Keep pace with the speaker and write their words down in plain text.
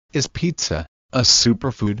Is pizza a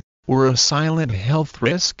superfood or a silent health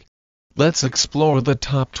risk? Let's explore the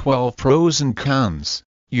top 12 pros and cons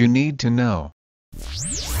you need to know.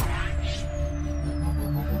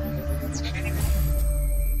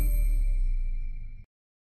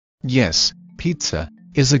 Yes, pizza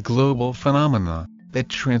is a global phenomenon that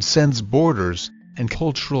transcends borders and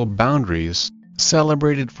cultural boundaries,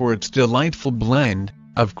 celebrated for its delightful blend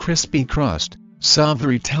of crispy crust,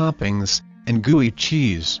 savory toppings, and gooey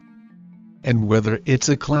cheese. And whether it's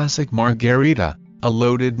a classic margherita, a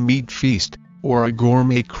loaded meat feast, or a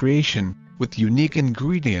gourmet creation with unique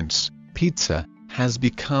ingredients, pizza has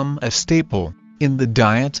become a staple in the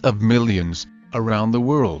diets of millions around the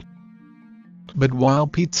world. But while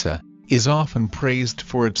pizza is often praised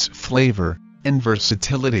for its flavor and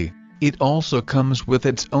versatility, it also comes with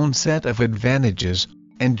its own set of advantages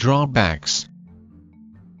and drawbacks.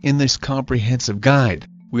 In this comprehensive guide,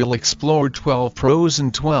 we'll explore 12 pros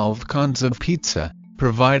and 12 cons of pizza,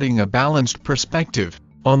 providing a balanced perspective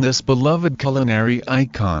on this beloved culinary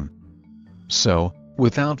icon. So,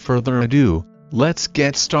 without further ado, let's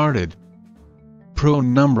get started. Pro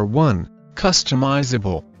number 1,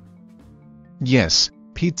 customizable. Yes,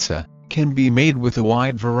 pizza can be made with a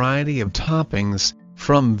wide variety of toppings,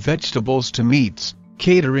 from vegetables to meats,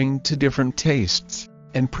 catering to different tastes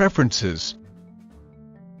and preferences.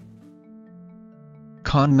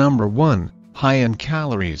 Con number 1, high in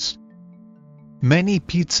calories. Many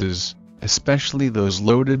pizzas, especially those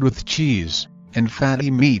loaded with cheese and fatty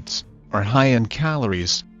meats, are high in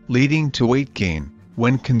calories, leading to weight gain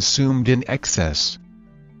when consumed in excess.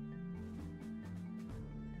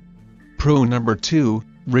 Pro number 2,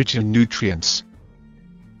 rich in nutrients.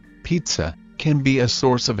 Pizza can be a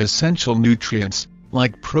source of essential nutrients,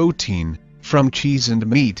 like protein from cheese and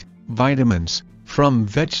meat, vitamins from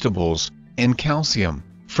vegetables, and calcium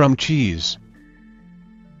from cheese.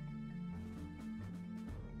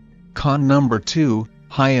 Con number 2,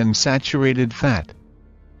 high in saturated fat.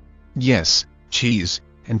 Yes, cheese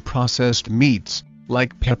and processed meats,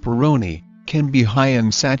 like pepperoni, can be high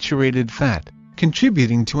in saturated fat,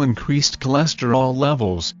 contributing to increased cholesterol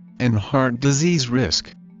levels and heart disease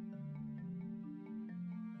risk.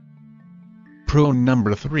 Pro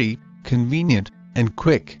number 3, convenient and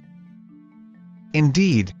quick.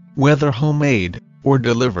 Indeed, whether homemade or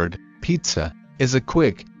delivered, pizza is a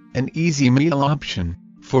quick and easy meal option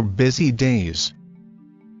for busy days.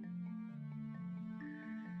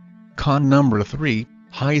 Con number 3,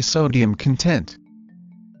 high sodium content.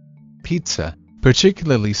 Pizza,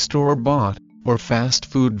 particularly store-bought or fast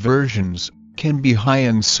food versions, can be high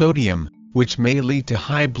in sodium, which may lead to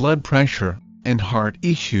high blood pressure and heart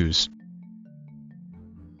issues.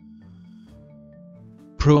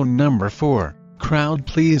 Pro number 4, crowd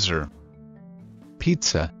pleaser.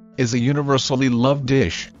 Pizza is a universally loved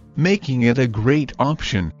dish, making it a great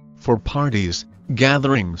option for parties,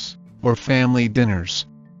 gatherings, or family dinners.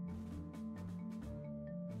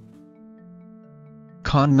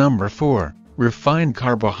 Con number 4, refined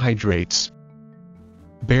carbohydrates.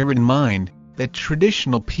 Bear in mind that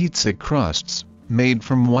traditional pizza crusts, made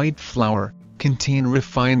from white flour, contain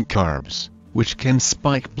refined carbs, which can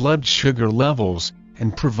spike blood sugar levels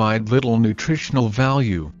and provide little nutritional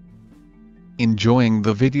value. Enjoying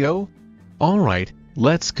the video? Alright,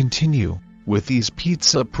 let's continue with these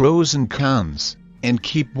pizza pros and cons, and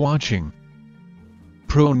keep watching.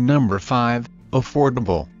 Pro number 5,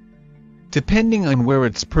 affordable. Depending on where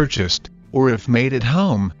it's purchased, or if made at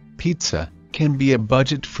home, pizza can be a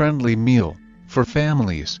budget-friendly meal for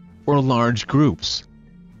families or large groups.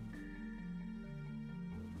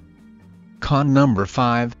 Con number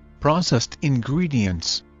 5, processed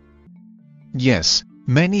ingredients. Yes,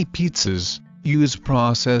 many pizzas use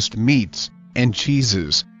processed meats and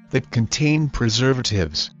cheeses that contain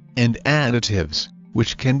preservatives and additives,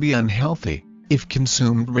 which can be unhealthy if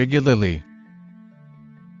consumed regularly.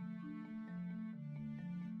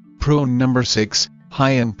 Pro number 6,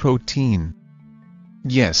 high in protein.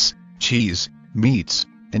 Yes, cheese, meats,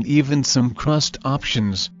 and even some crust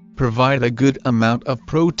options provide a good amount of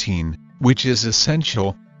protein, which is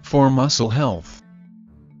essential for muscle health.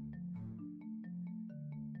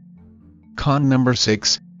 Con number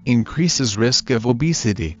 6, increases risk of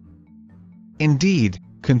obesity. Indeed,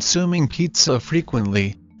 consuming pizza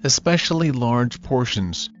frequently, especially large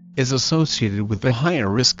portions, is associated with a higher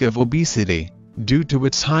risk of obesity due to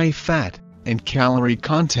its high fat and calorie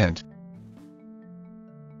content.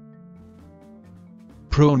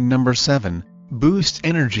 Pro number 7, boost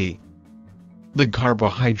energy. The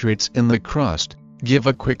carbohydrates in the crust give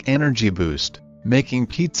a quick energy boost, making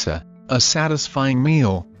pizza a satisfying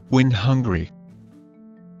meal when hungry.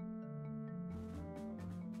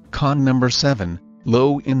 Con number 7,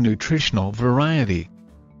 low in nutritional variety.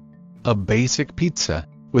 A basic pizza,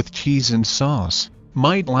 with cheese and sauce,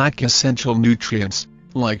 might lack essential nutrients,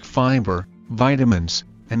 like fiber, vitamins,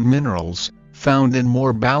 and minerals, found in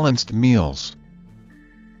more balanced meals.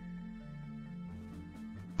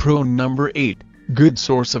 Pro number 8, good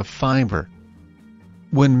source of fiber.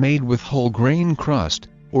 When made with whole grain crust,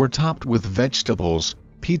 or topped with vegetables,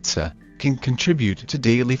 pizza can contribute to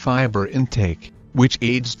daily fiber intake, which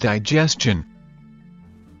aids digestion.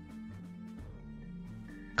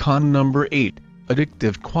 Con number 8,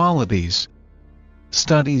 addictive qualities.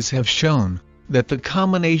 Studies have shown that the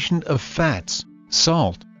combination of fats,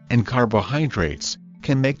 salt, and carbohydrates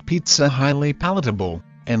can make pizza highly palatable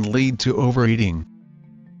and lead to overeating.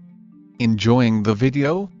 Enjoying the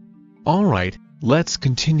video? Alright, let's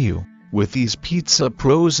continue with these pizza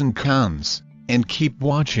pros and cons, and keep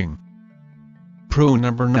watching. Pro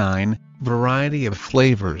number 9, variety of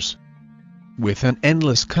flavors. With an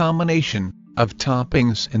endless combination of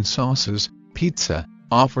toppings and sauces, pizza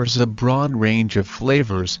offers a broad range of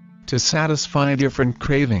flavors to satisfy different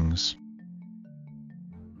cravings.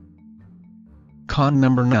 Con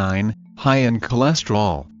number 9, high in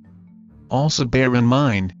cholesterol. Also bear in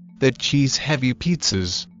mind that cheese-heavy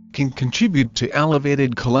pizzas can contribute to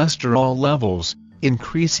elevated cholesterol levels,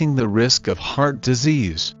 increasing the risk of heart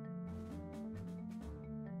disease.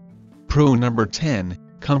 Pro number 10,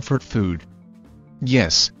 comfort food.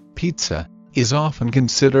 Yes, pizza is often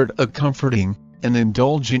considered a comforting and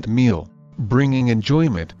indulgent meal, bringing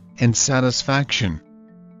enjoyment and satisfaction.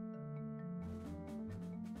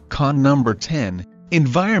 Con number 10,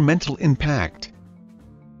 environmental impact.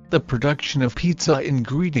 The production of pizza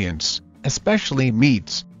ingredients, especially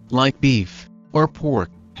meats, like beef or pork,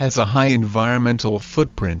 has a high environmental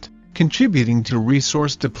footprint, contributing to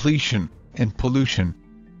resource depletion and pollution.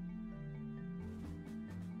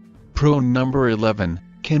 Pro number 11,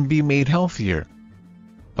 can be made healthier.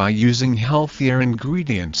 By using healthier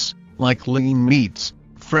ingredients, like lean meats,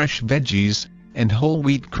 fresh veggies, and whole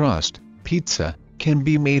wheat crust, pizza can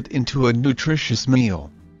be made into a nutritious meal.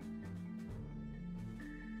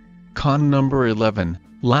 Con number 11,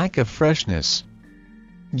 lack of freshness.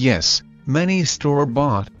 Yes, many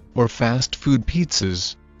store-bought or fast food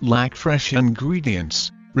pizzas lack fresh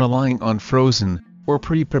ingredients, relying on frozen or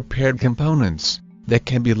pre-prepared components that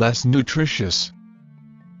can be less nutritious.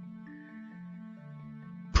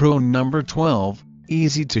 Pro number 12,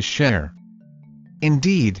 easy to share.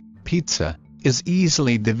 Indeed, pizza is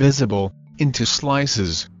easily divisible into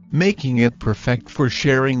slices, making it perfect for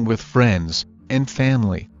sharing with friends and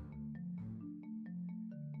family.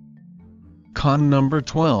 Con number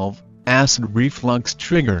 12, acid reflux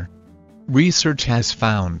trigger. Research has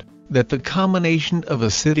found that the combination of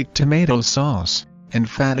acidic tomato sauce and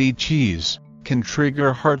fatty cheese can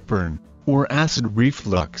trigger heartburn or acid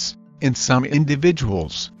reflux in some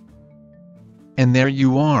individuals. And there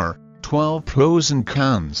you are, 12 pros and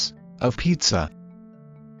cons of pizza.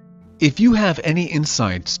 If you have any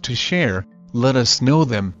insights to share, let us know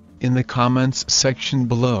them in the comments section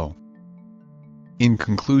below. In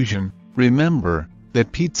conclusion, remember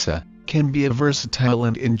that pizza can be a versatile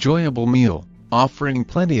and enjoyable meal, offering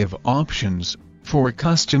plenty of options for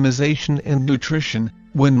customization and nutrition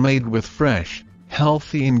when made with fresh,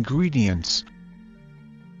 healthy ingredients.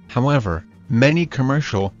 However, many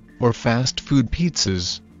commercial or fast food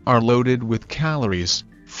pizzas are loaded with calories,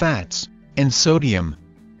 fats, and sodium.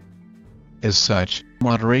 As such,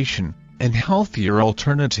 moderation and healthier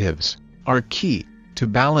alternatives are key to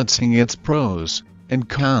balancing its pros and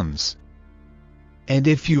cons. And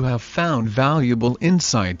if you have found valuable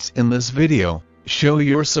insights in this video, show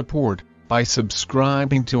your support by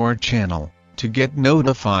subscribing to our channel to get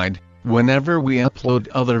notified whenever we upload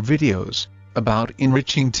other videos about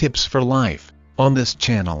enriching tips for life on this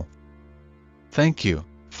channel. Thank you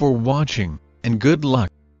for watching, and good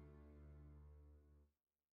luck.